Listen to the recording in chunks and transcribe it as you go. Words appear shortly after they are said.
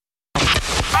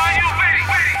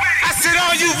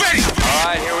you ready? All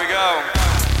right, here we go.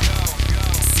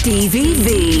 Stevie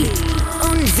V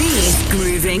on V's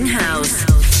Grooving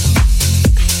House.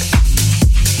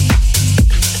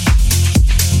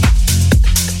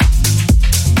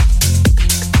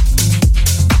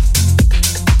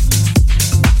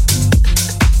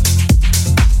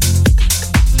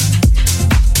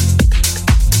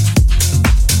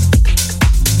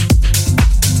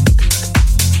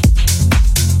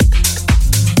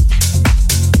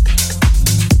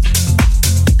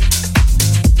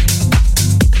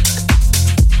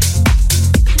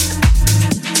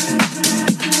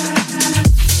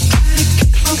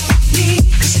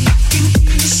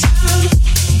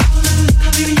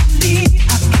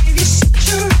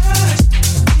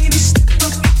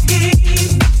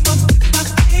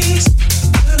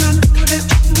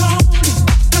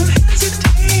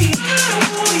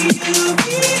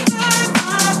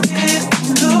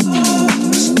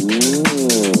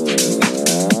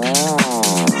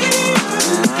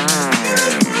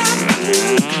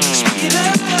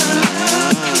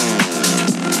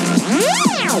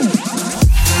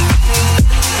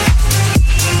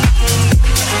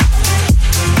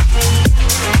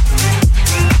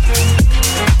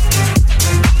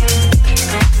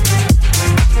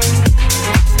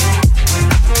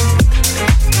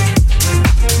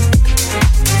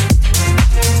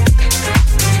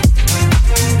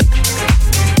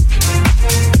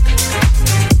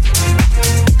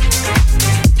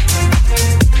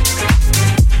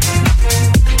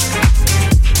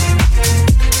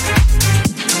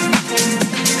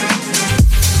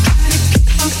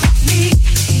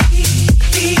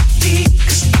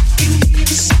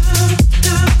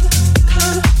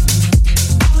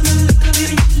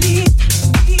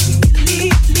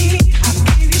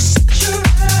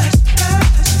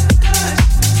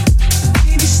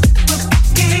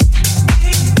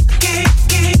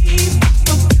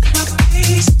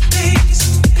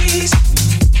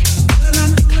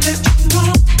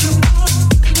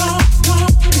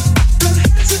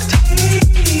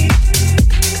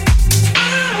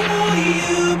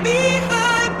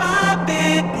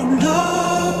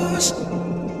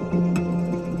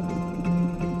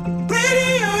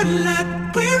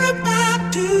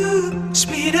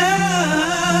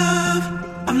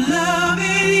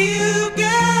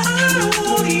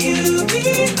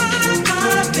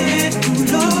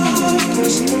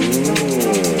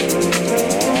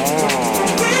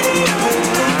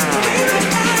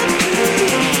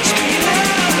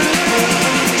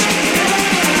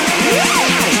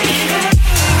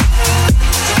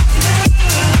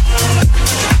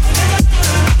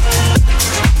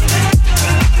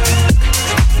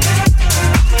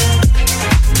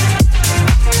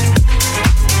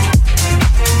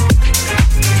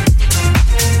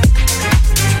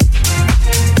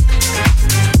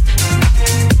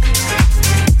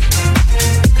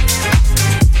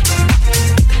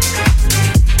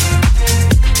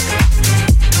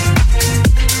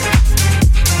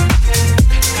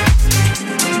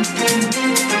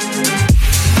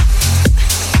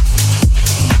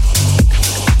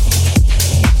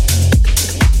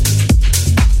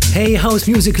 Hey house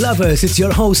music lovers, it's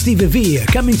your host Stevie V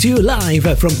coming to you live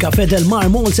from Café Del Mar,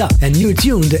 Malta, and you're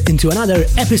tuned into another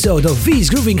episode of V's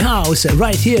Grooving House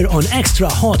right here on Extra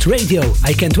Hot Radio.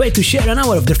 I can't wait to share an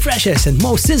hour of the freshest and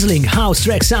most sizzling house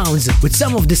track sounds with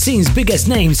some of the scene's biggest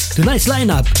names. Tonight's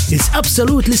lineup is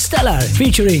absolutely stellar,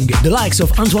 featuring the likes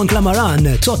of Antoine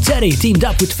Clamaran, Todd Terry teamed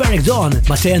up with Ferric Dawn,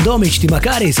 Matej Andomic,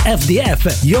 Timakaris,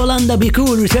 FDF, Yolanda Be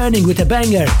Cool returning with a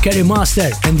banger, Kerry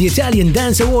Master, and the Italian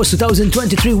Dance Awards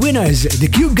 2023 winners, The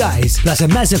Cube Guys, plus a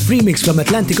massive remix from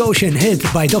Atlantic Ocean hit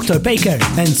by Dr. Baker,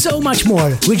 and so much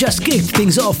more. We just kicked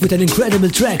things off with an incredible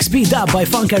track Speed Up by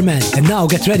Funkerman, and now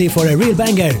get ready for a real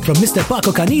banger from Mr.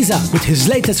 Paco Caniza with his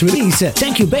latest release,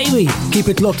 Thank You Baby. Keep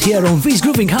it locked here on V's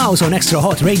Grooving House on Extra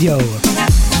Hot Radio.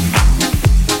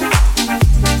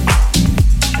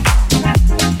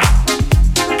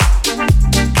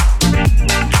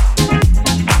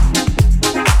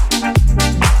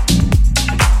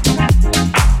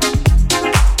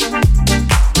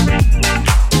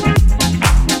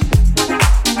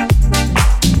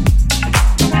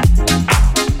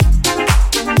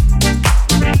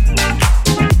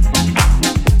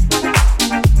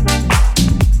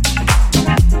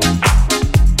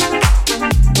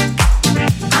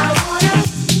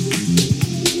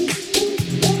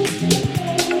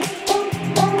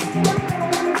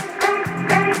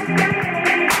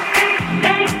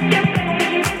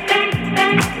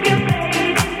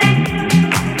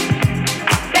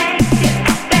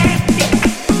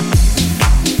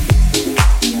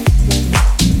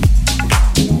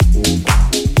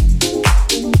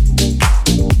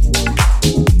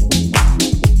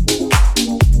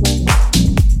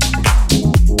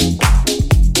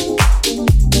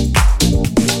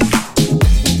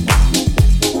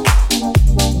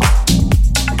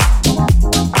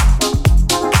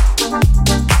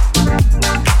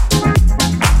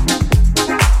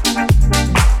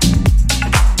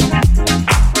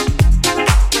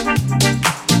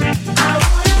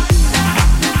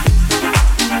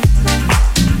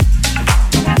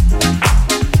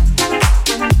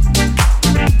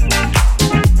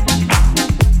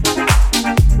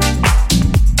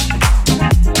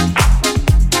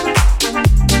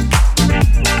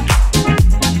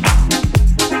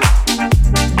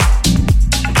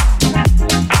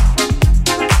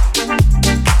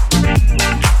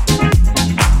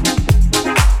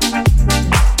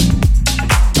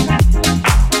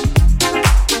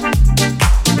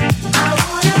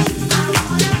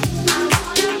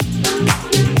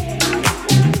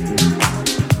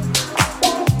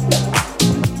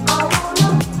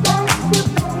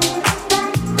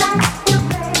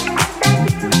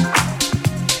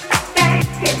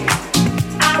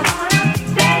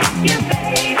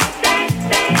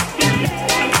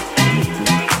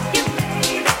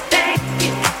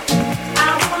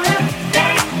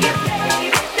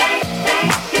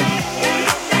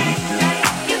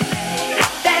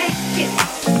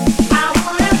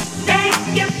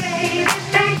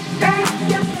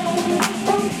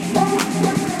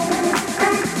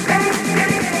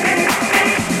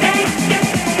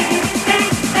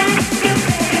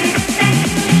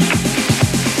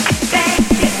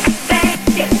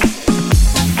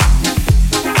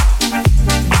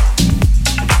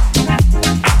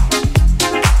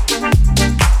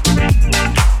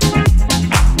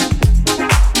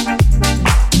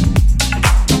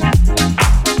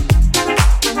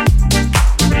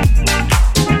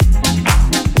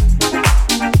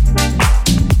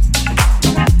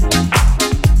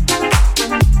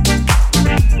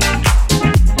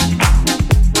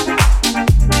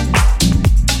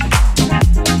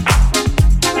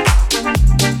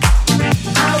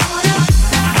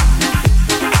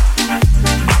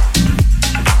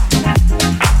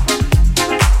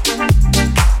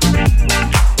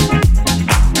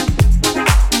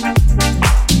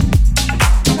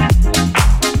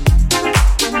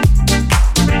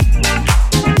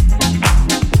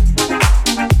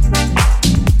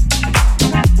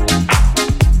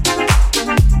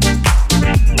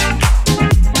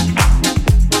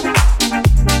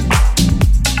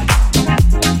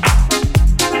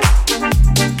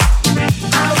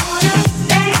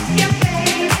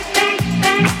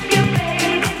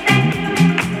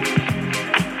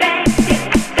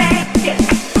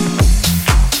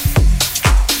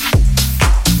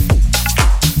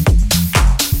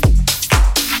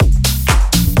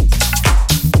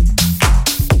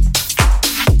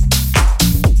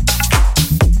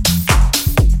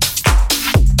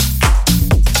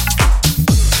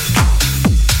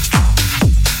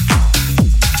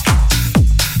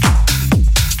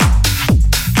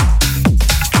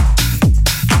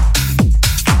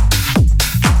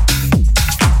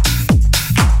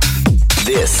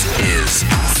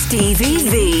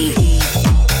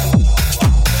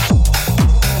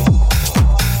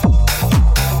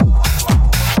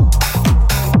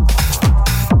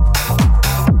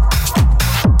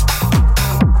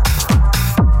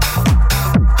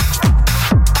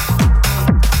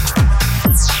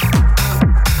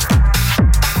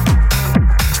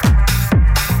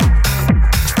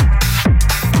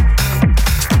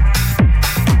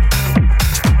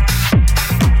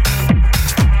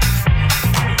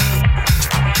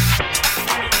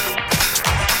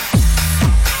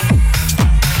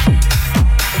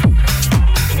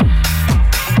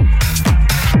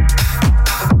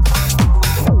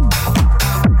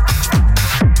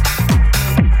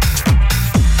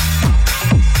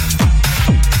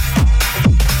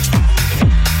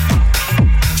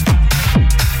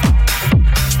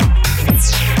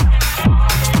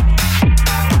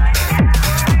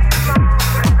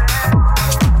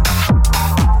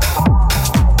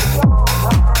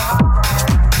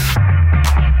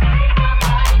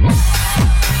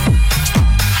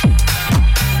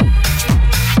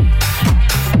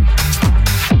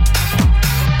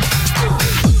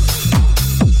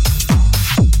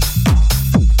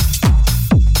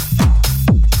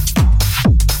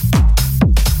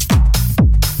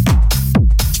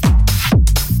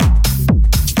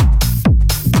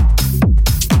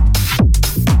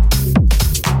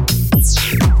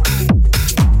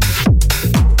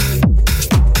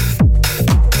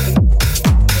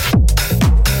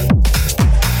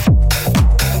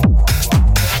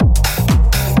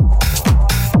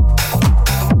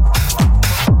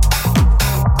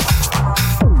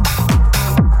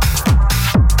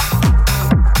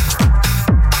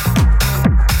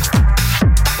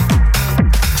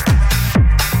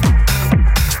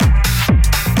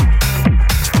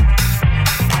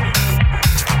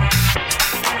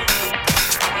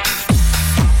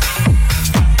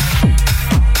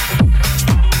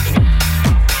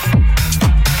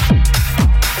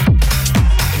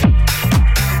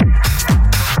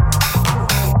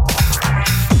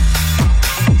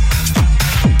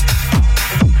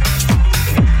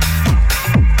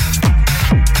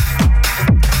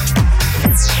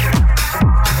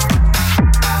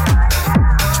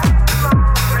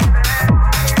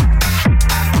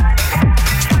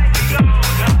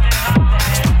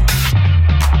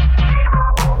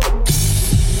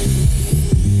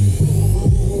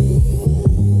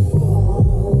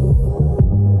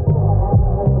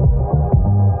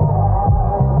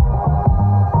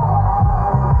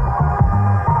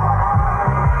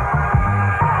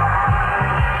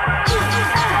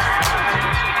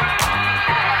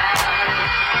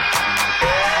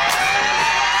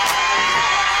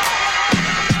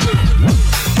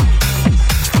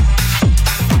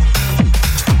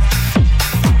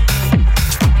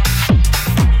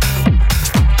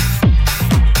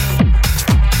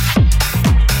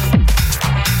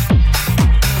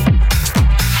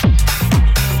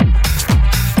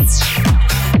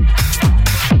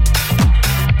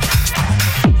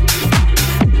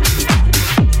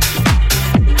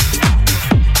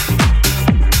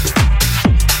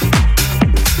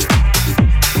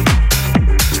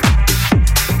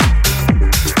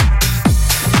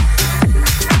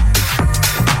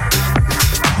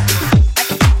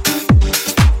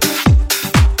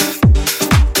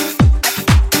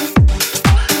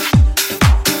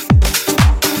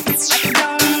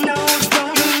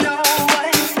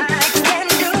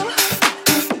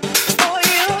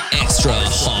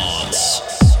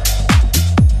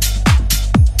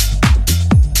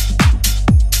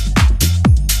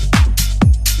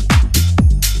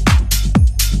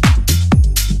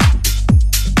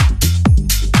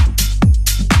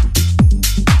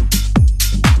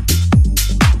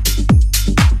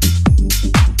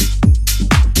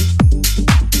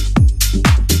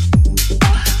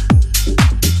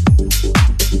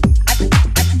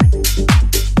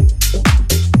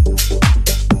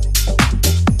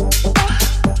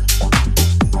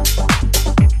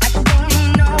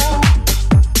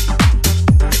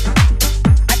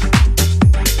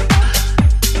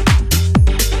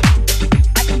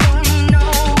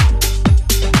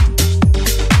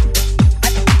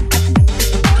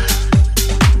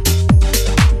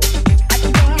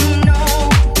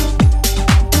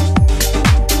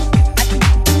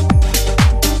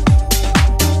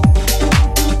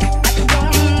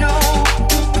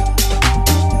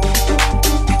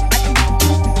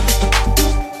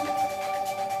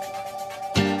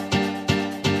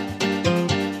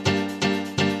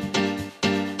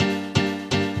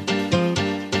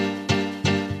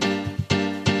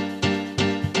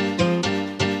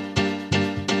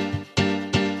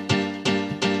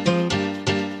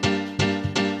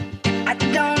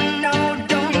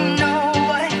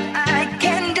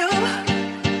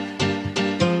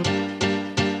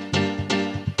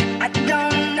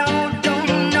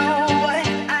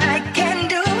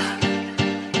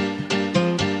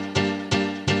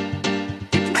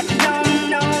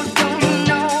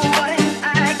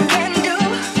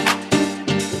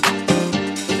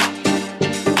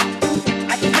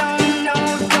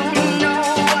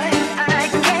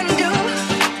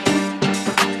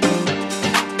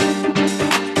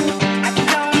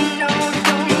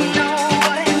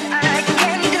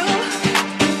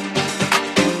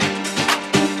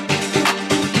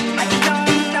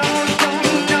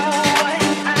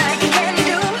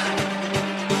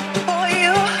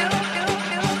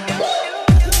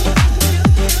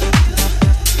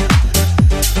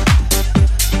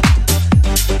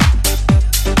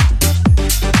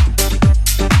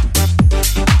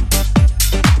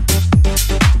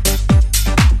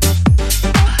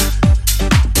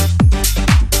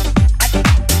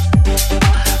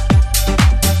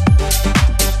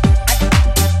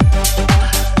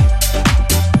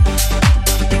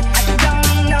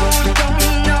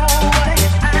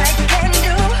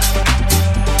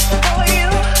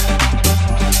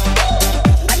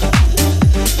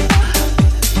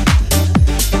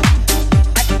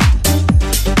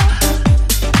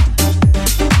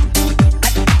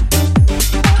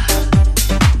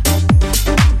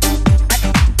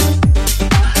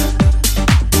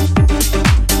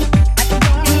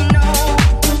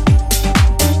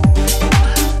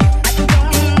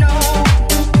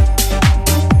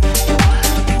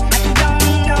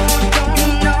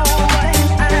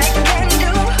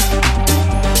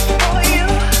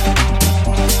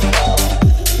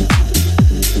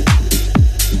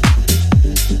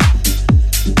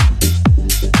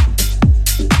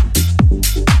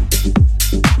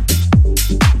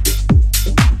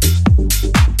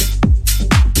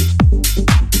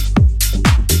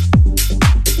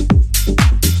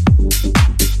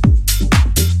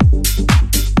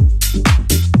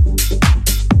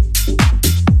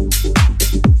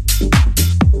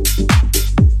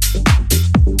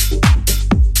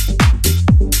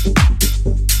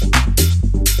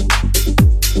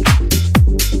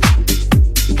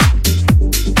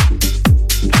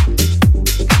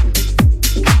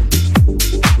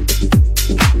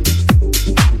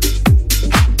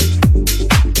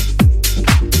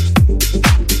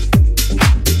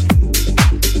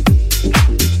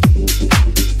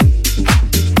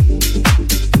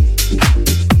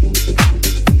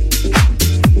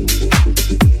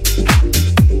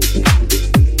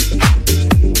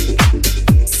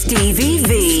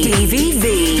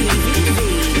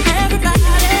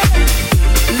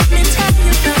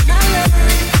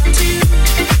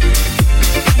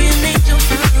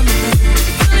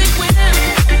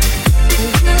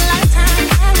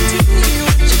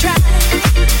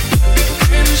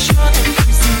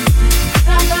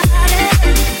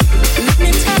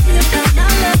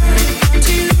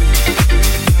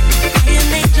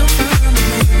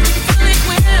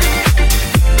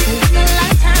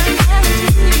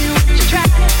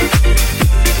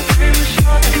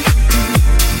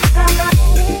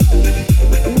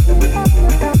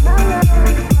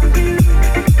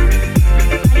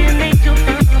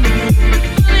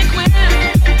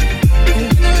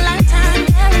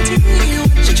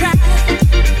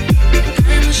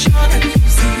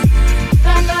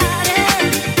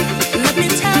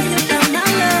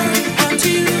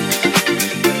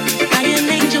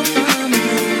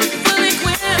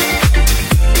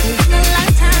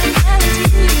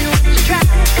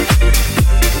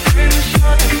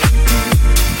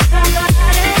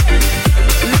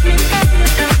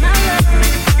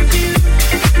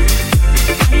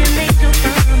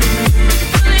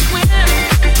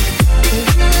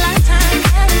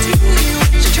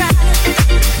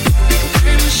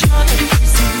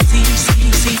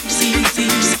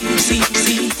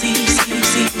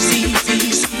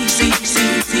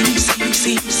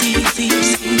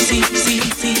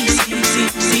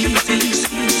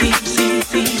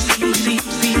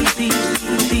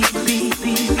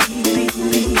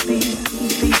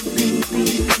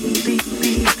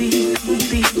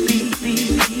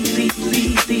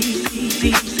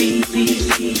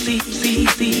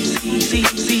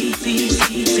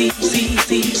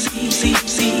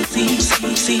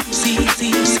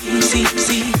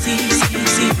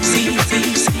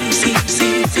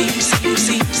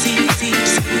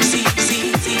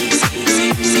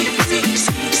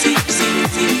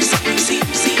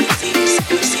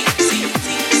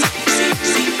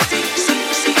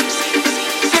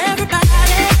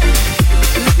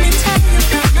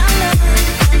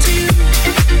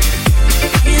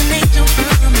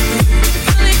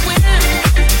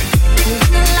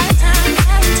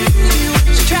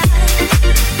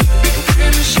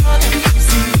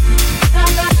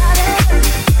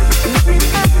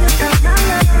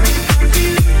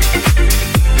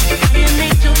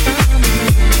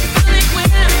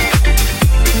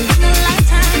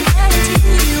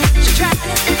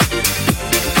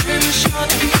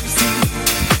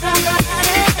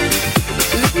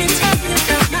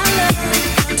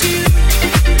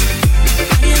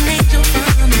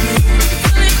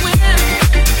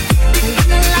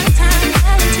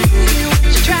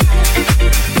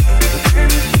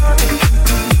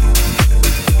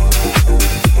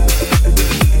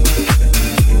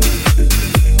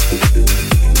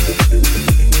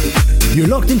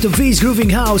 Into V's Grooving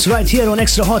House right here on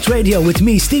Extra Hot Radio with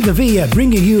me, Steve V,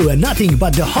 bringing you nothing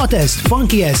but the hottest,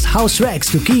 funkiest house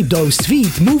tracks to keep those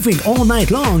feet moving all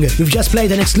night long. We've just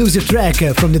played an exclusive track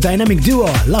from the dynamic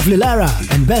duo Lovely Lara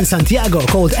and Ben Santiago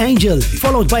called Angel,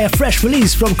 followed by a fresh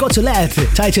release from Cotelet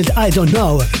titled I Don't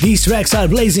Know. These tracks are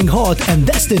blazing hot and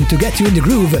destined to get you in the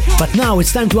groove, but now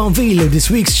it's time to unveil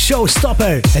this week's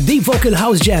showstopper, a deep vocal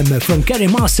house jam from Kerry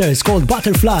Masters called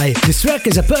Butterfly. This track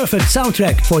is a perfect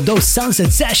soundtrack for those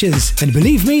sunset sessions, and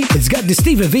believe me, it's got the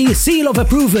Stevie V seal of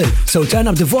approval. So turn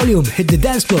up the volume, hit the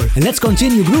dance floor, and let's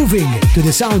continue grooving to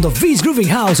the sound of V's Grooving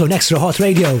House on Extra Hot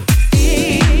Radio.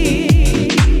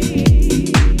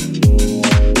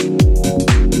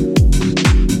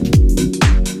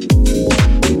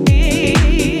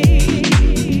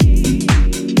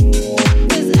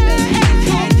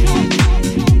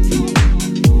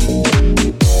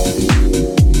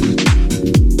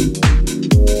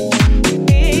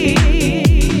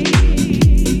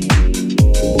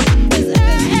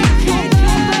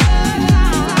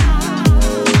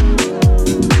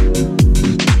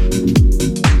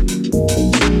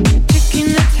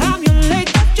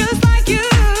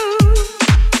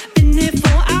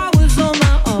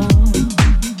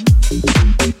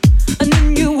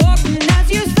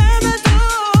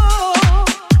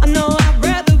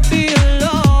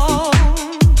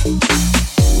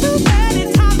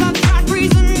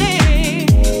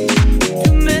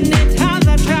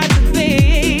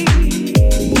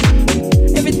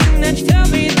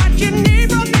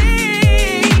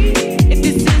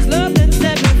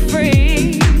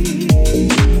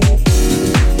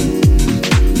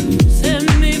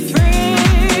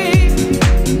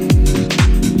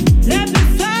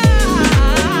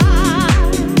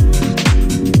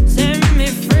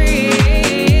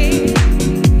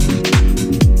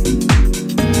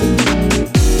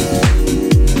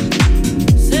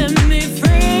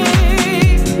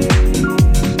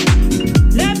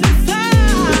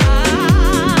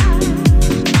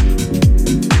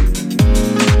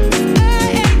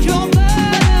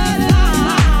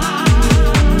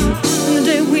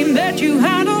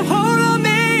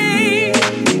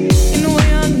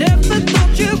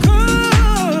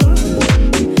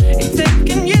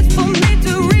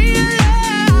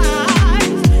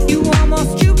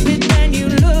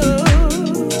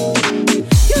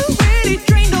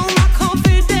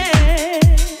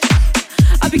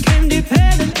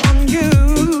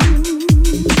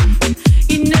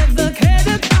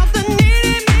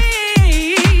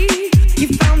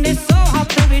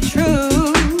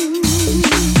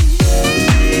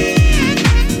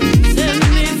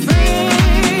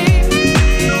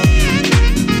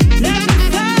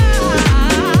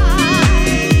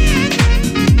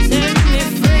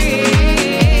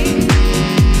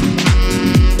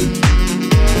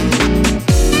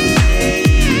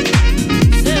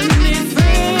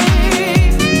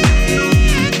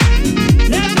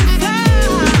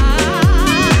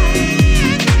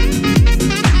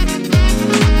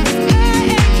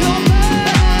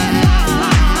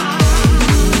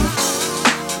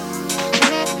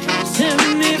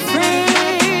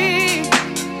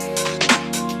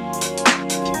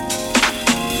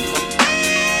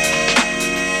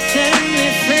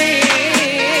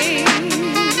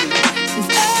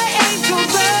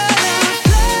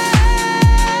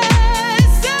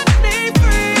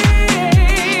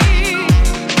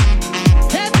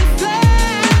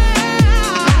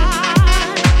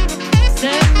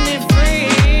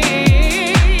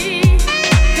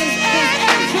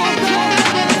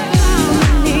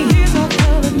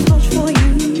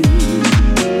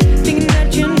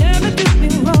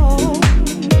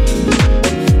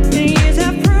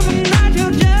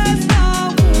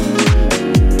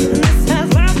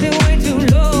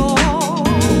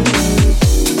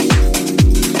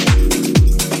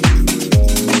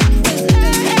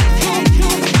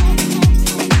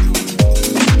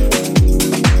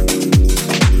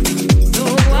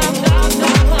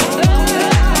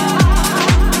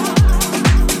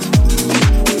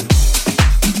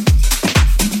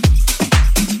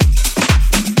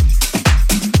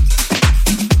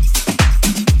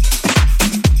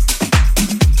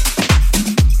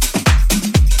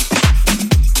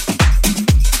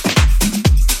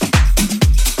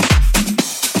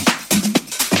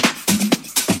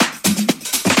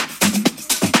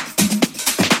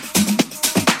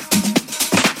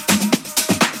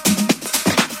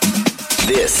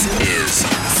 This is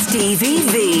Stevie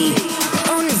V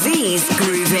on V's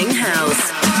Grooving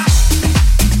House.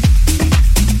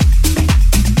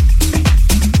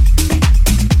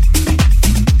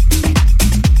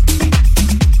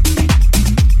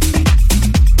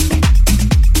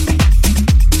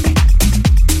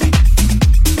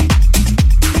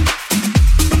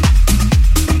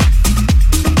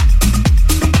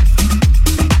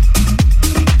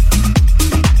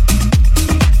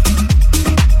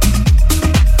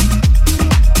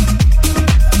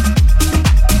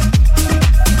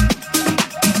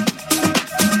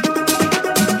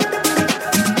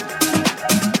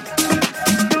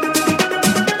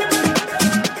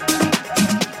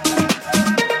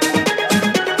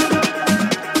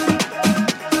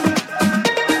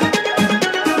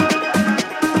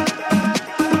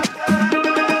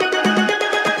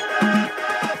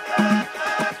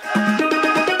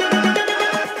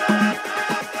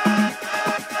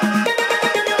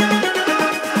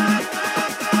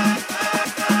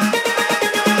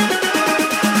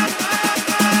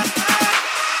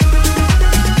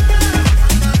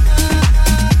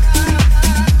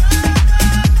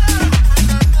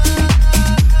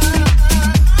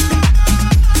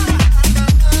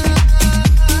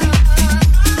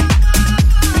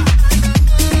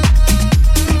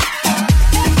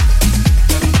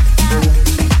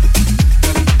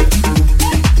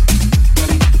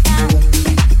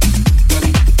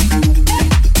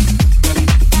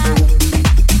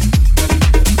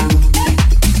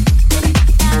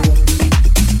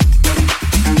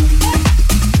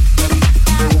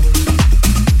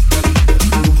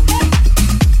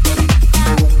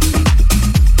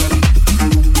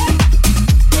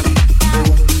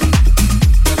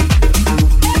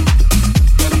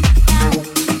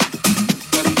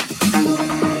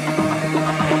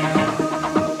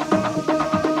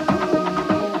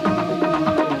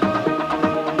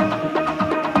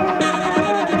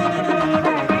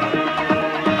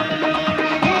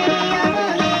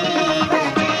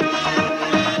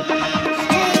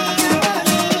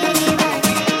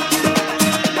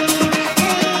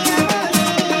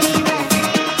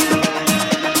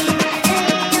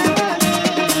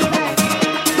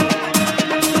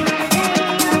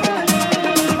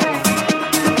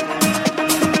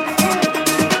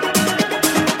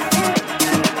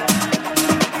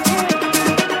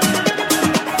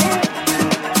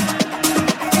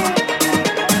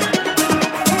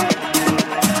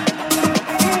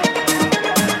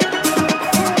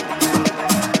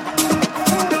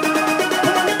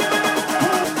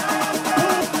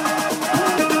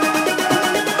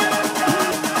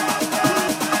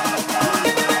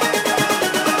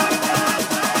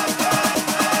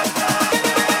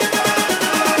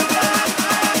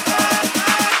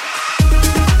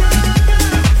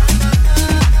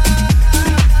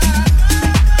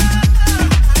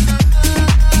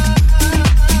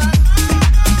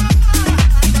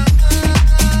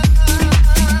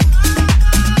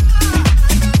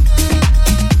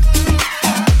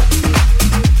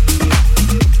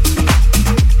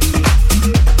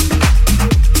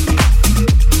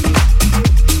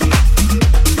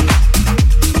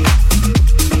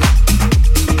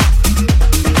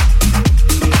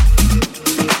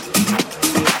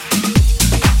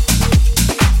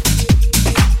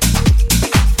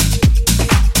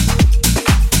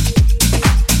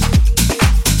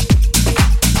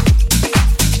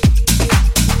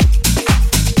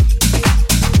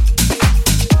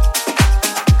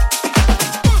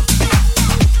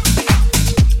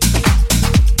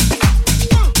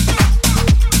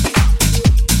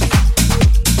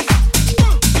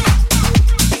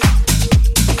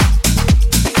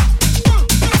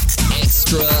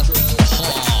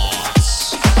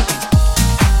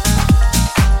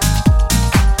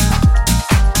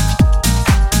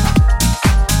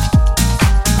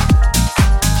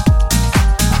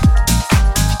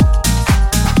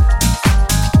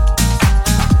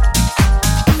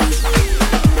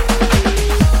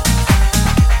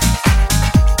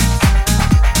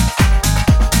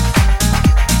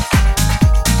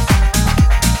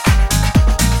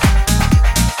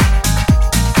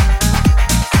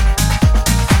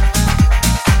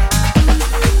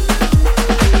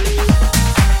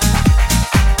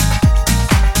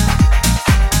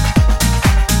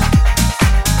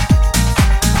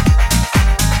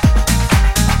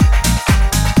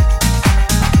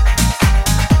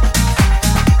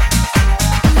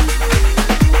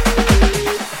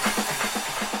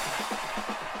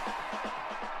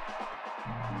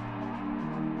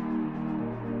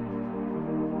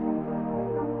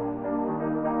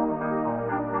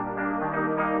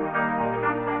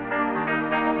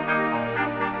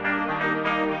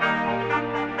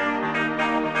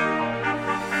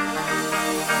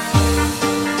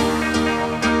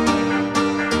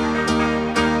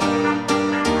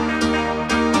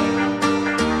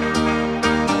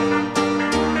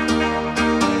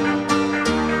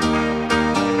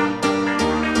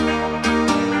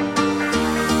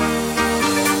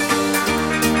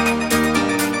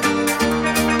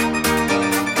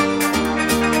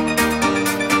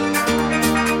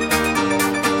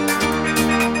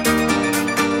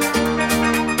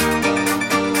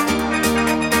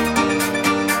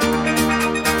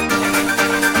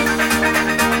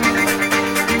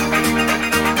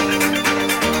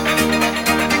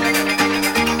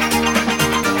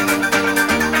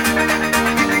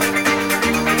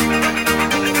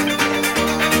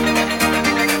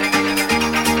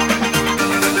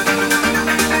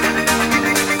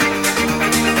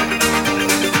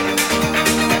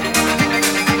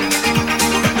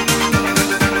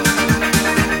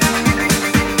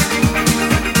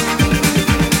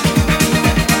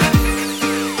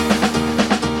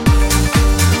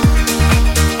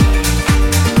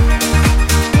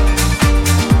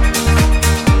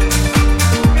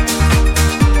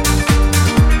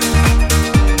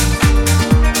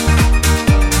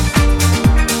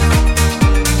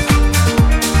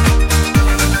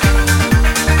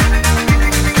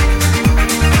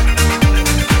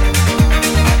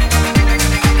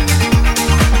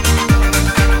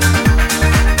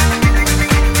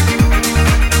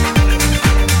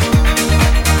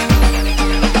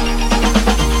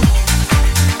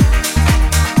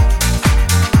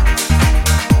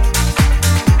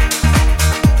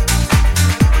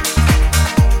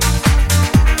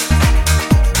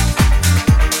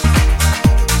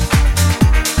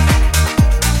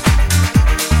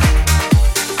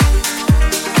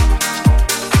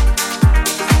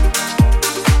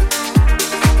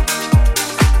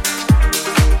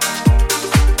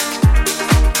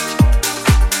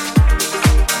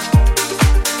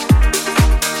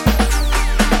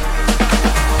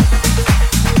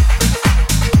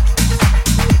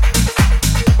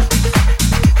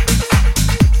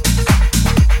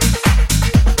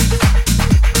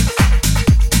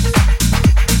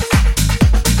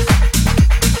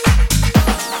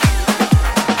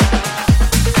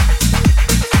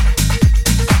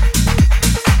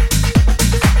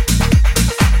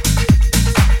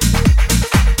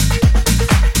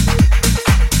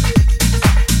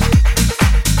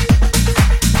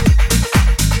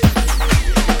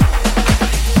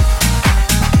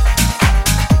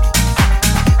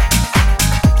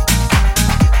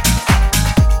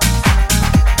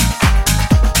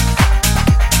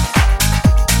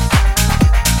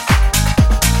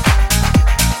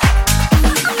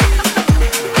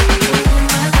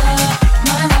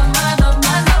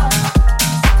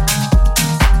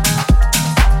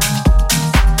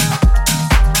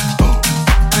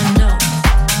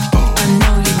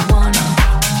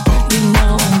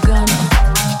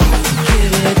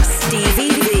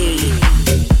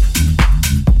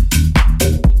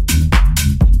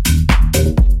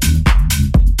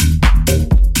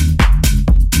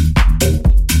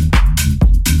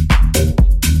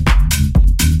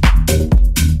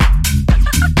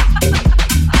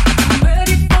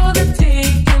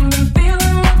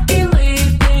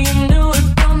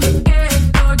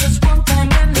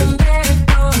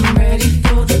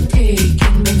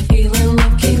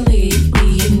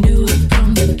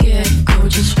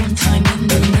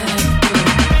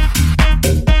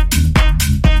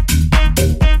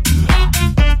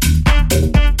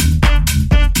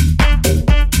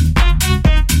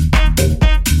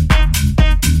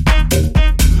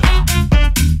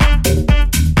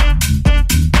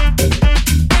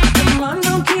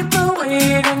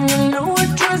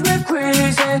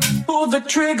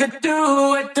 trigger,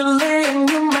 do it, delay, and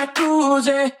you might lose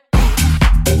it.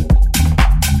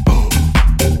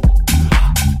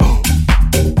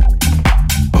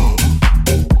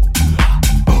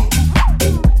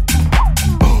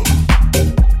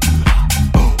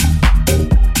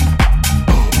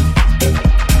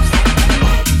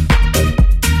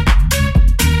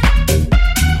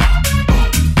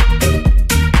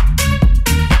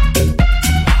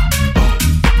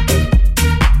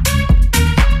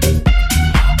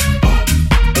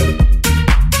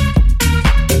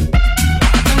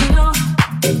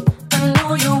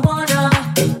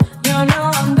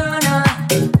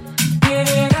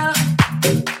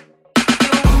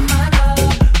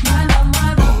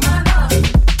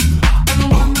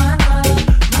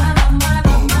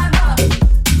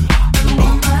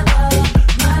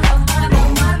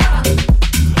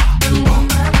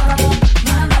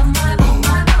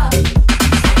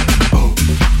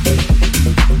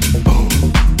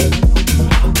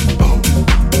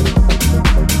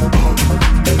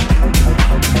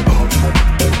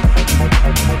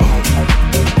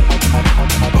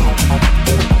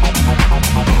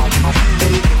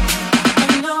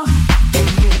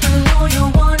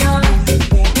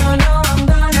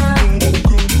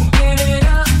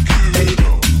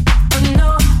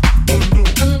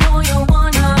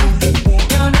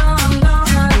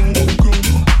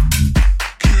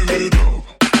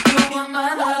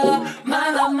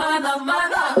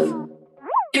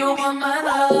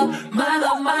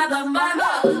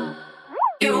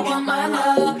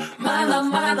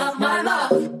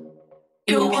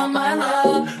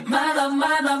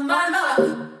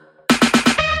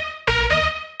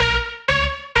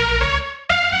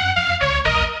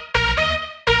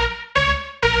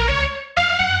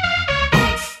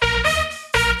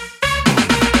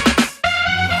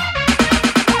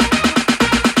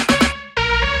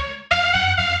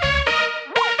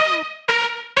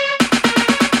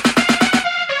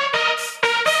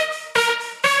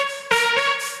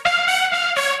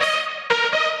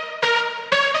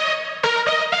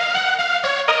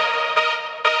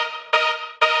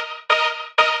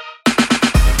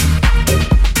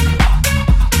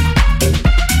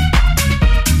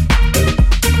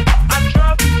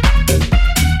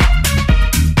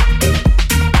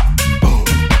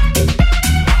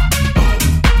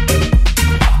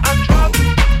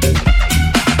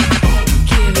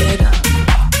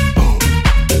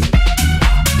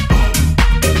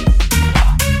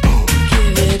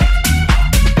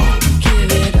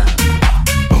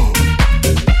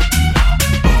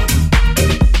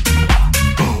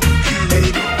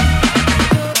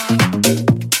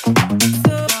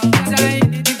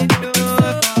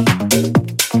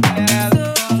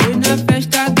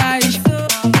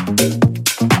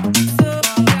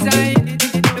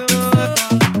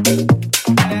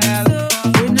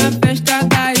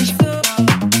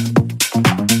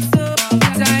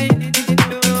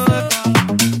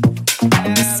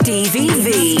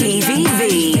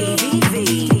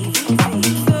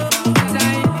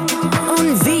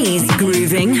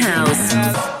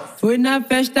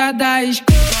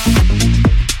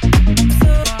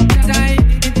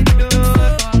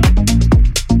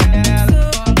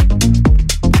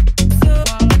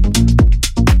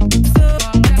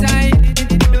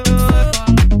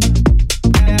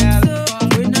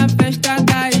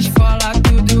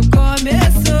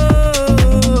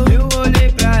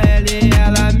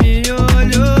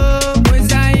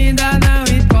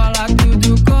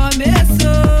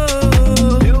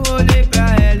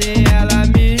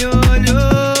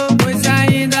 Pois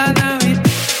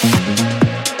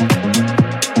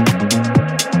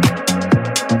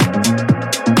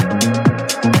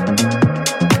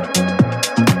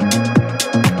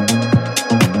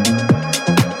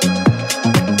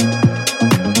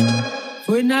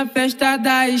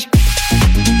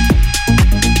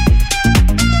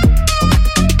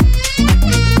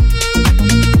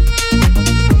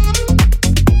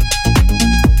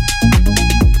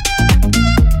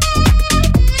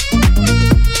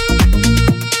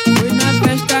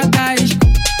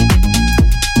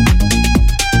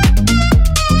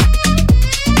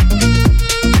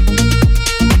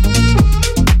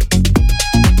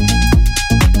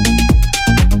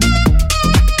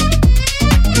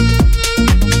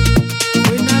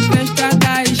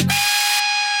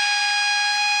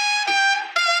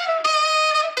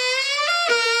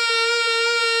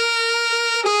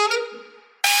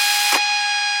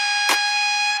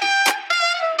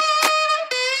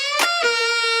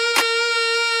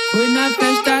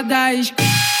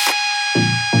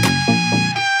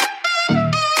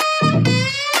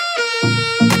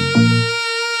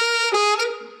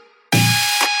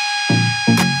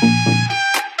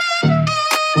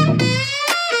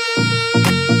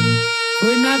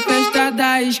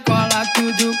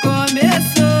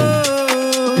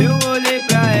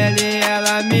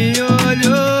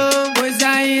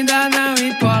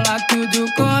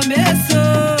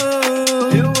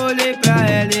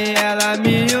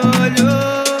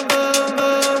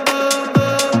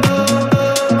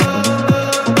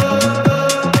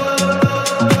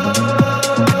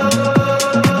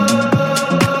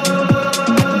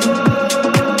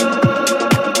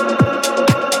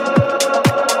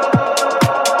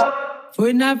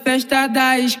festa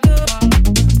da escola.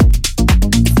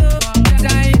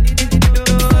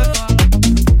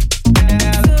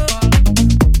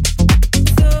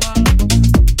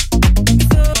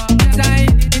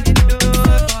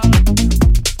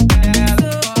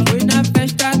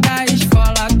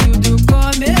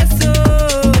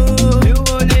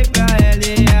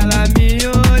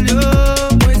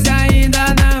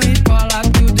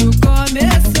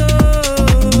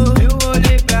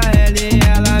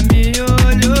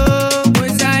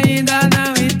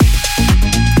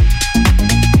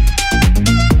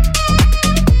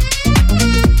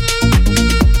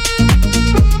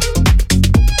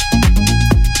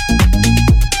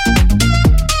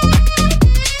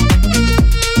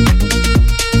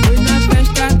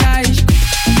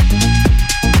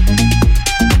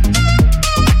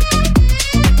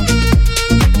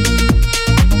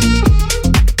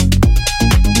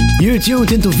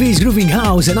 Tuned into V's Grooving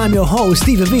House, and I'm your host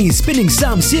Stevie V, spinning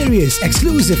some serious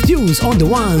exclusive tunes on the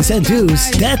ones and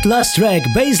twos. That last track,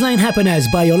 Baseline Happiness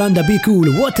by Yolanda Be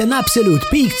Cool, what an absolute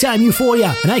peak time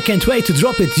euphoria, and I can't wait to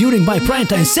drop it during my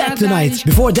primetime set tonight.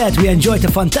 Before that, we enjoyed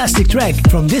a fantastic track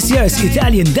from this year's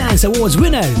Italian Dance Awards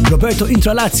winner, Roberto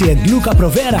Intralazzi and Luca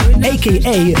Provera,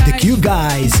 aka The Cube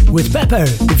Guys, with Pepper.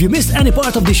 If you missed any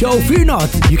part of the show, fear not,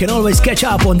 you can always catch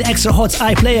up on the Extra Hot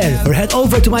iPlayer or head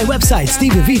over to my website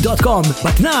steviev.com.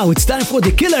 But now it's time for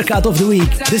the killer cut of the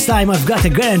week. This time I've got a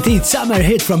guaranteed summer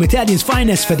hit from Italian's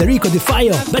finest Federico Di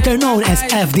Faio, better known as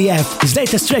FDF. His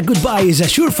latest track, Goodbye, is a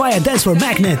surefire dance for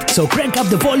magnet, so crank up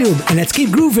the volume and let's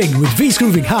keep grooving with V's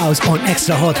Grooving House on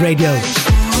Extra Hot Radio.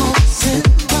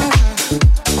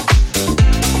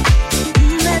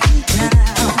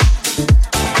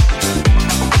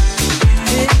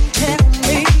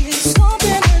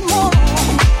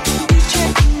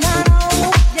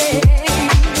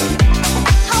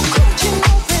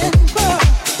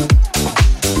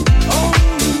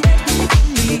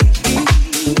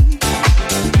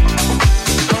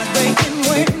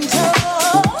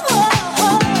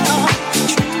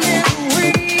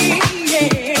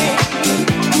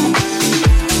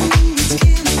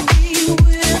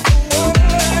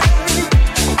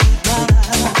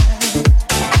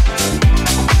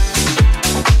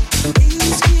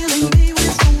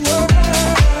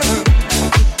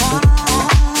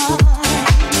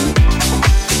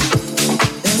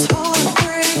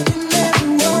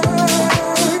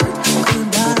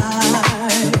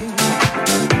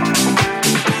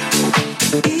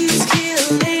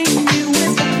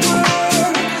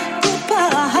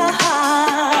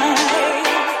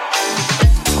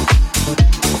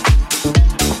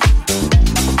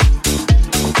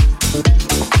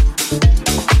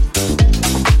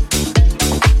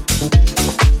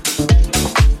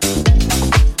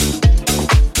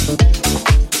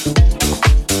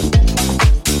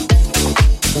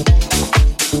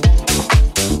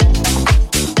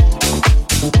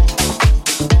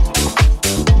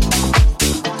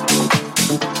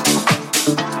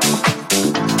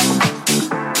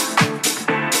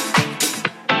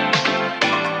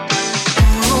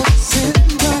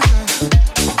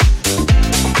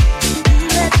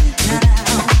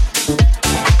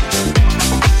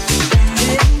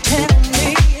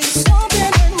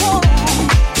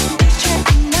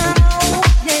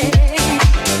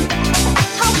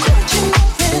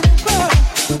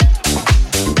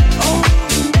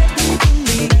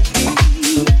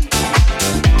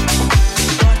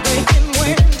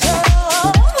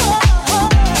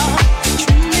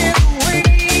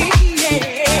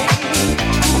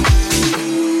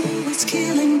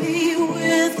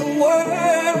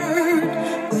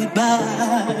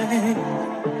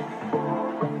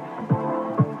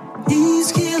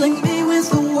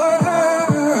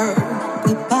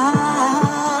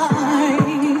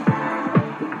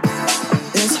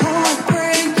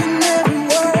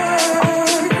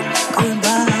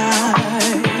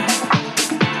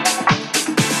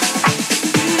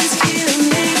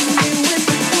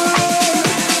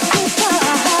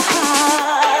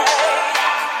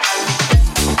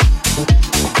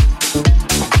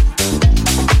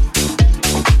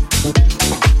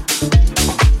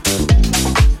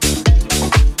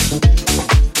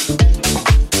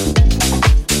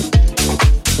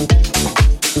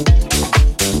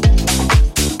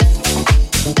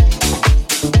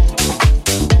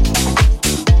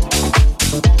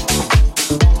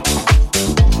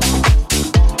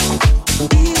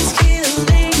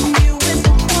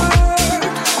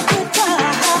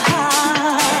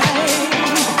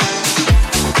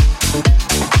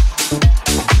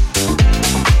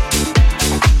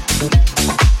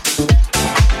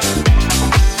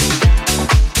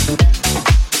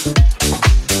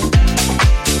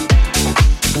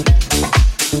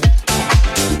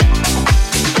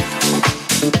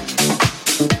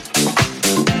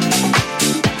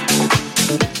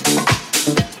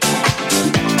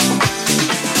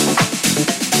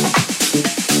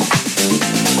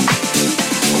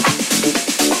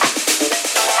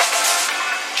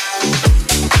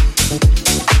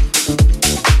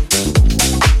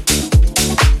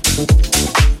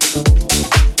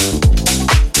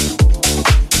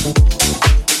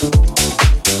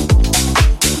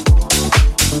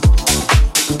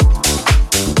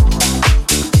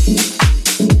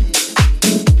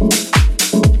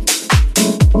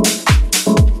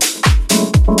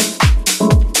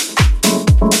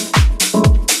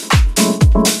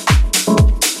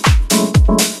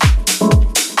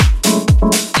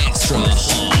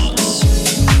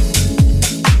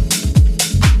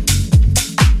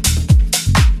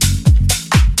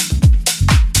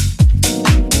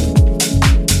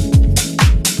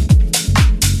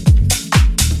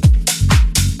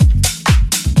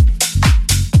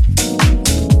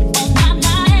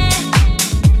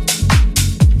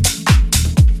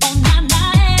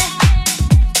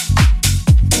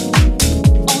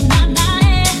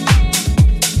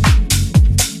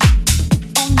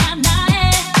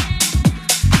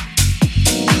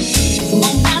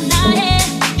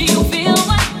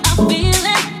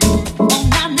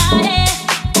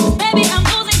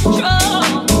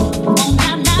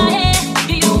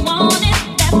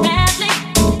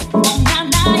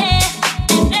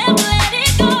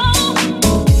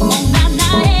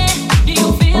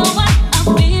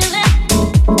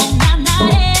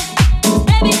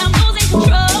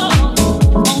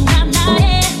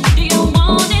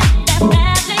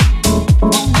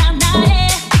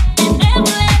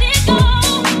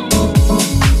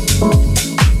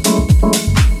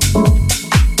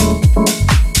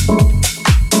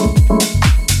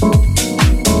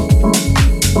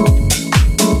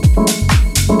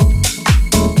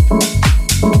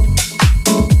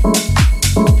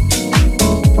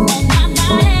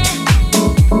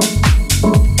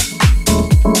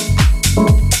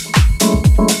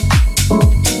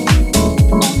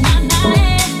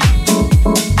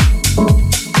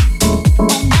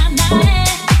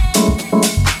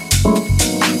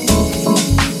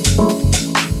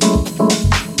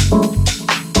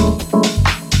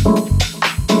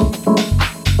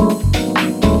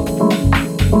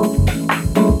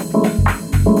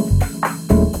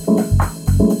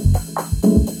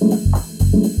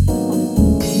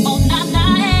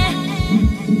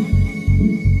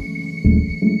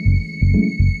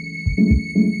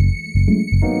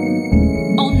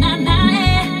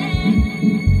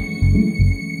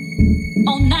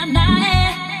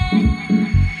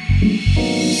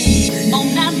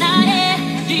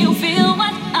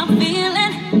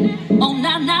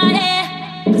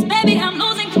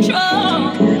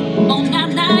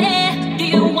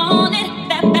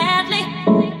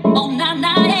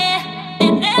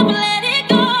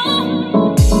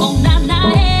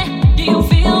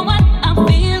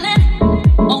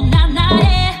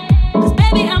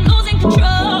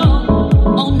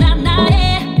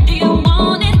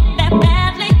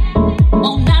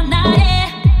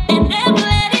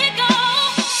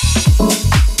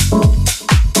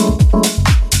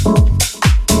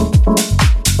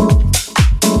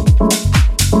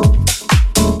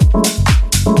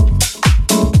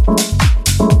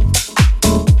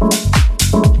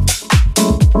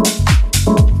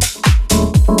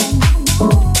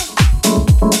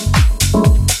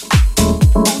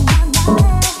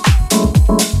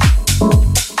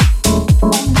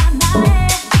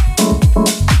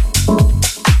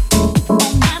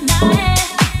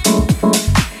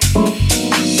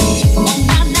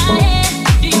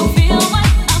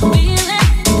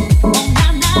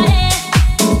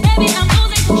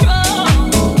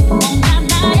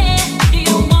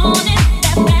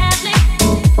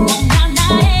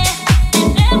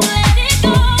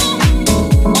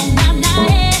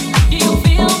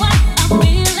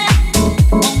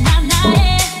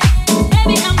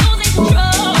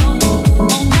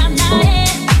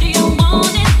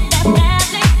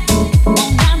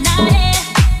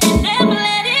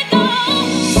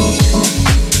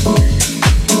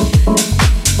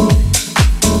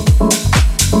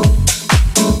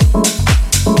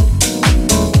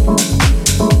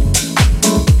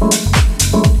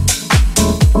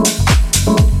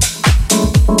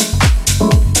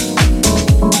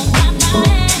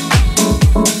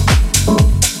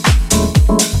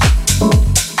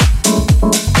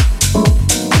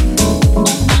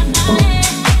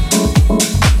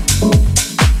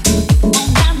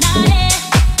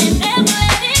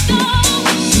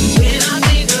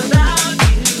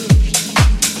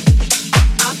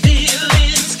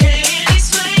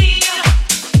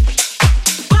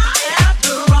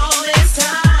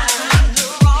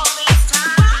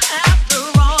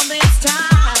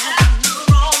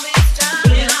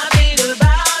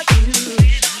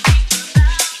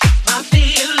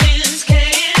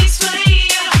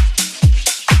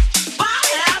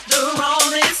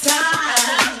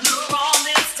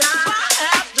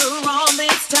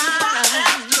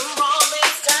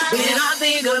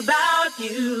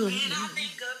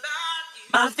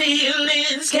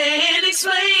 feelings can't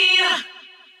explain.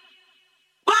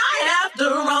 Why after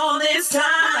all this time?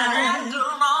 Why after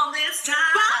all this time?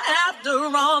 Why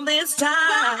after all this time?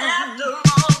 Why after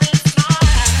all this time?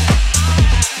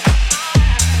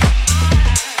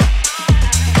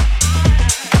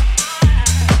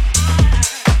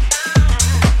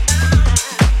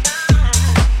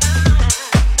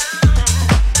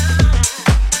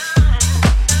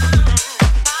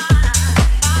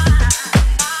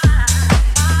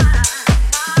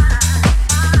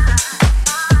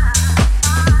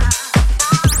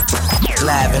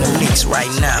 Live in the mix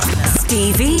right now.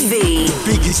 Stevie V.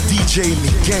 Biggest DJ in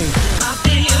the game. My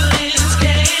feelings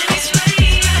can't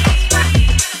explain.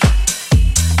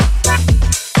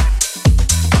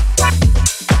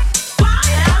 Why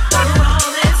after all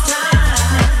this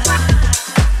time?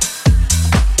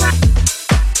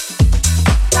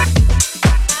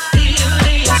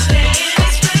 Feelings can't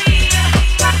explain.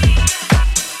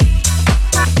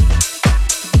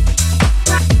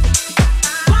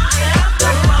 Why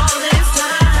after all this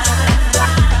time?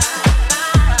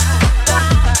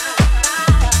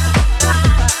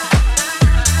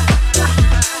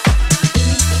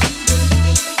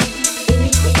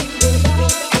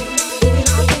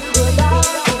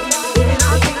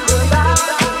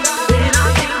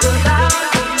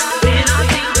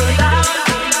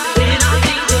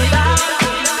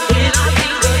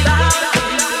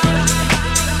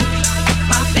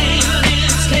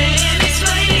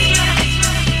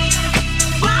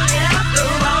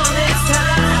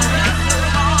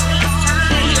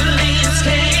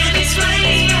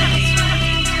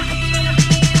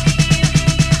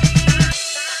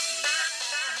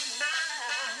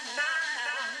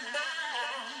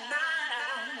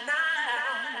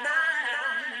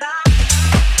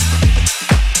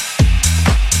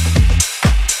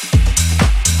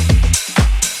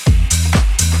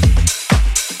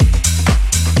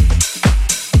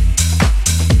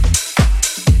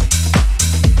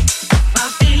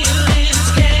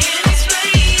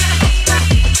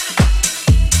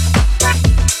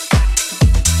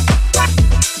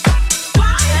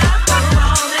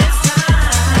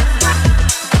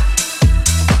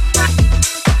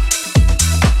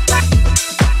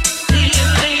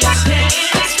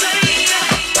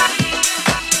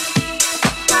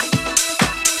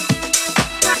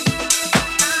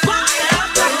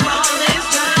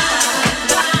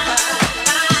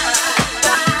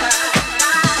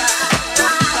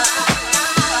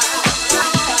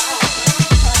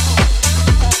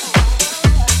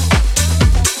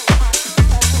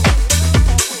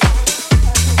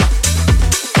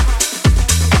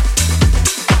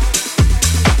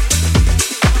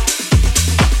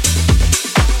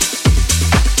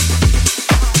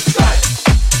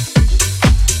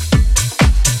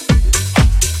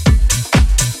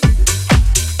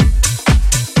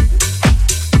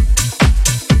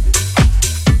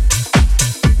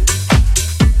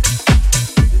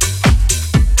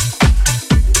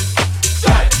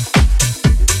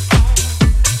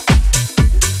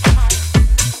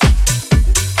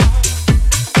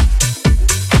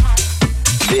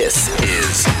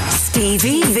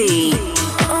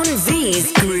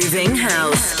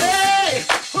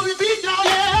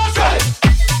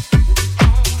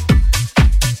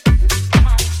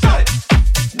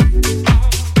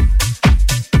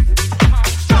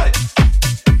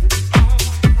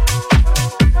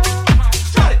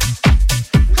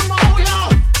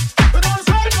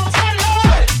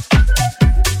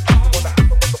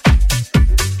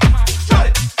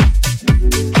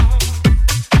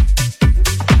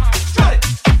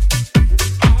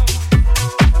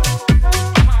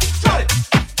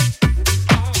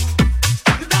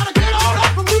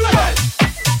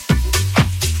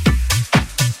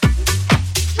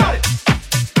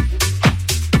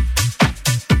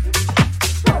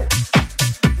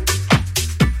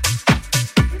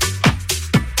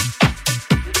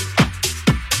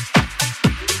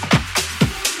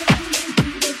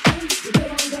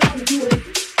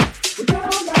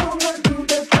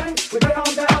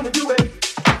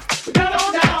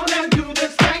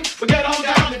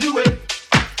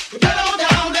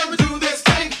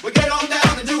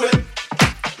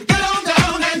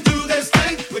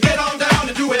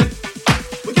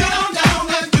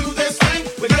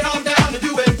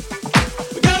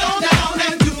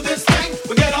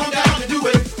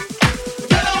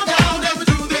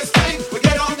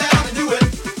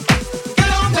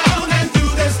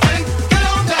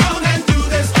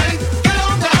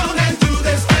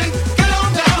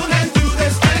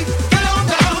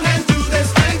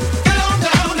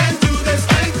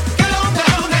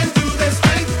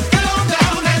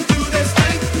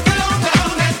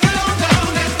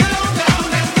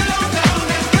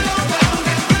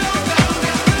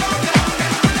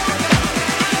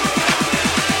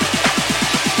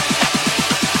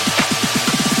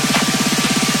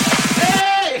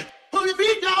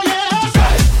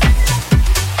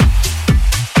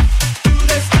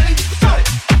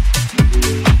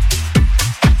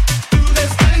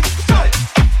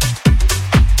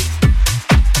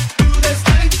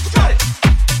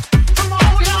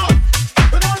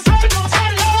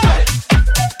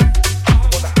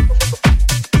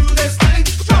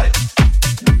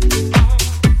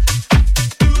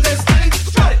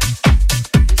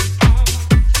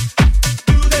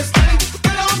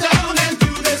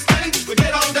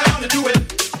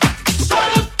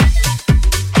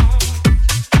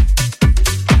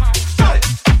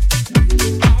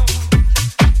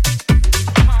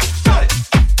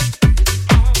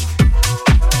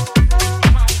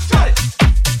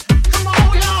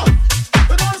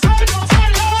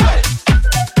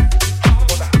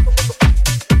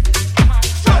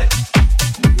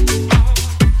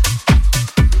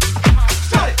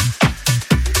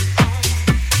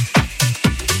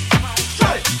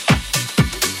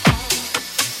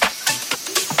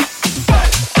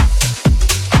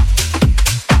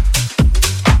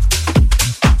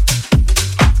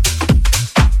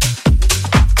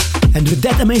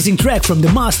 amazing track from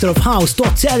the master of house,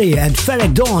 Todd Terry and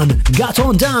Ferreck Dawn, Got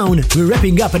On Down. We're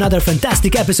wrapping up another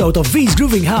fantastic episode of V's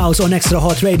Grooving House on Extra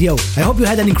Hot Radio. I hope you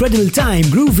had an incredible time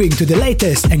grooving to the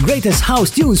latest and greatest house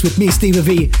tunes with me, Stevie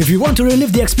V. If you want to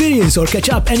relive the experience or catch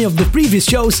up any of the previous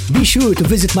shows, be sure to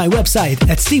visit my website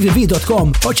at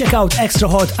steviev.com or check out Extra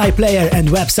Hot iPlayer and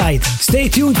website. Stay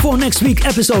tuned for next week's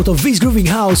episode of V's Grooving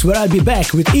House, where I'll be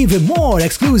back with even more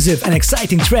exclusive and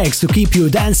exciting tracks to keep you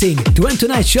dancing. To end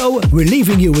tonight's show, we're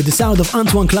leaving you with the sound of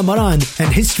Antoine Clamaran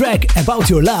and his track About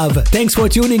Your Love. Thanks for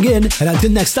tuning in, and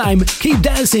until next time, keep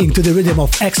dancing to the rhythm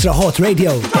of Extra Hot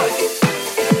Radio.